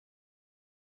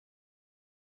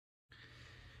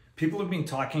People have been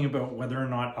talking about whether or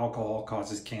not alcohol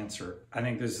causes cancer. I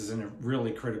think this is a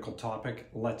really critical topic.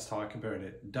 Let's talk about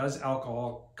it. Does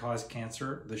alcohol cause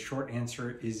cancer? The short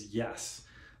answer is yes.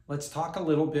 Let's talk a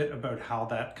little bit about how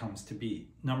that comes to be.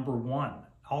 Number one,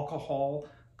 alcohol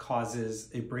causes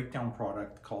a breakdown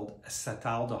product called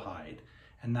acetaldehyde,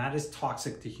 and that is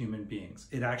toxic to human beings.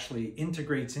 It actually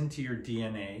integrates into your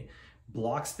DNA,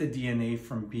 blocks the DNA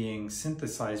from being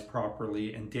synthesized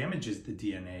properly and damages the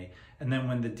DNA. And then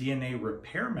when the DNA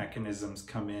repair mechanisms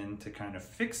come in to kind of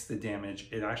fix the damage,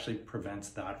 it actually prevents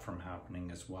that from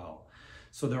happening as well.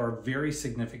 So there are very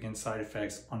significant side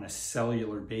effects on a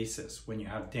cellular basis. When you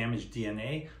have damaged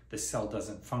DNA, the cell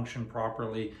doesn't function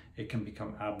properly, it can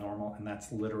become abnormal, and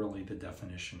that's literally the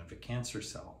definition of a cancer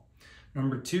cell.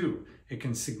 Number two, it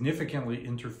can significantly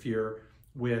interfere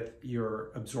with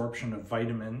your absorption of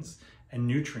vitamins and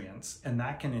nutrients, and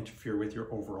that can interfere with your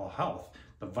overall health.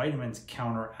 The vitamins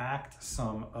counteract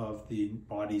some of the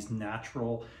body's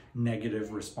natural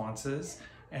negative responses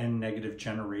and negative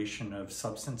generation of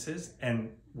substances, and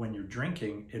when you're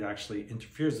drinking, it actually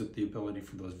interferes with the ability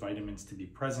for those vitamins to be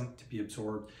present, to be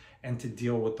absorbed, and to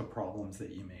deal with the problems that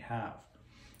you may have.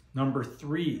 Number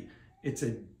three, it's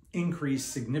an increase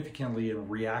significantly in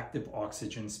reactive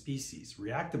oxygen species.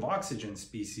 Reactive oxygen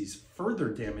species further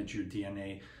damage your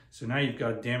DNA. So now you've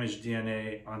got damaged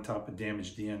DNA on top of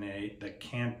damaged DNA that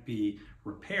can't be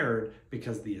repaired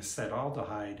because the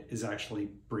acetaldehyde is actually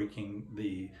breaking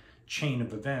the chain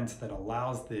of events that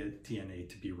allows the DNA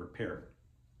to be repaired.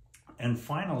 And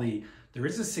finally, there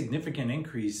is a significant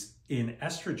increase in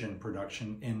estrogen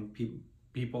production in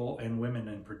people and women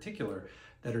in particular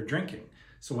that are drinking.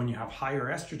 So when you have higher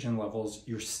estrogen levels,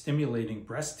 you're stimulating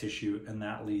breast tissue, and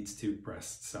that leads to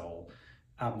breast cell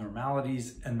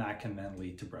abnormalities, and that can then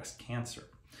lead to breast cancer.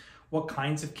 What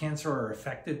kinds of cancer are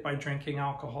affected by drinking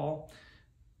alcohol?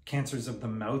 Cancers of the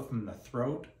mouth and the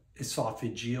throat,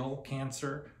 esophageal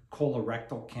cancer,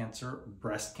 colorectal cancer,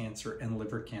 breast cancer, and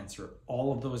liver cancer.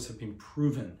 All of those have been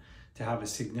proven to have a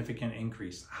significant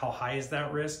increase. How high is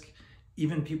that risk?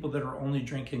 Even people that are only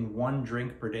drinking 1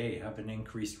 drink per day have an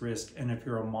increased risk. And if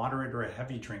you're a moderate or a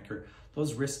heavy drinker,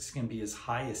 those risks can be as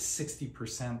high as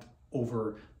 60%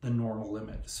 over the normal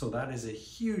limit. So that is a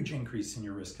huge increase in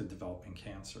your risk of developing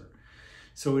cancer.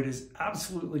 So it is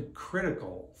absolutely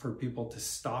critical for people to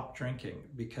stop drinking,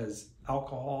 because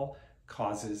alcohol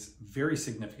causes very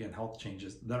significant health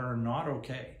changes that are not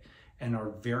okay and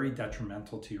are very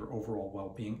detrimental to your overall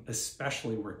well-being,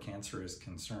 especially where cancer is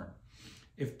concerned.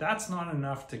 If that's not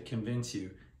enough to convince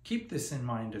you, keep this in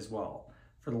mind as well.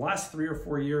 For the last 3 or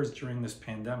 4 years during this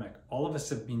pandemic, all of us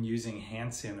have been using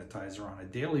hand sanitizer on a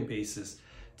daily basis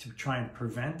to try and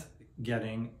prevent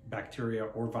getting bacteria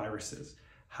or viruses.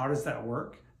 How does that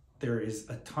work? There is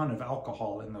a ton of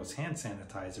alcohol in those hand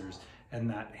sanitizers, and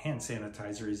that hand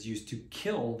sanitizer is used to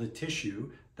kill the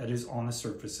tissue that is on the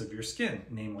surface of your skin,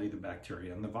 namely the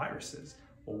bacteria and the viruses.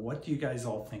 Well, what do you guys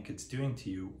all think it's doing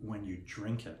to you when you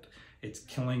drink it? It's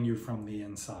killing you from the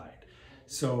inside.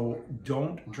 So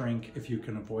don't drink if you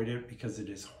can avoid it, because it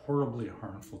is horribly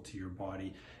harmful to your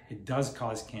body. It does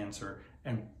cause cancer,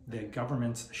 and the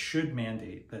governments should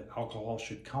mandate that alcohol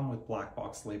should come with black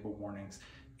box label warnings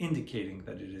indicating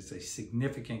that it is a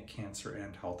significant cancer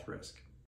and health risk.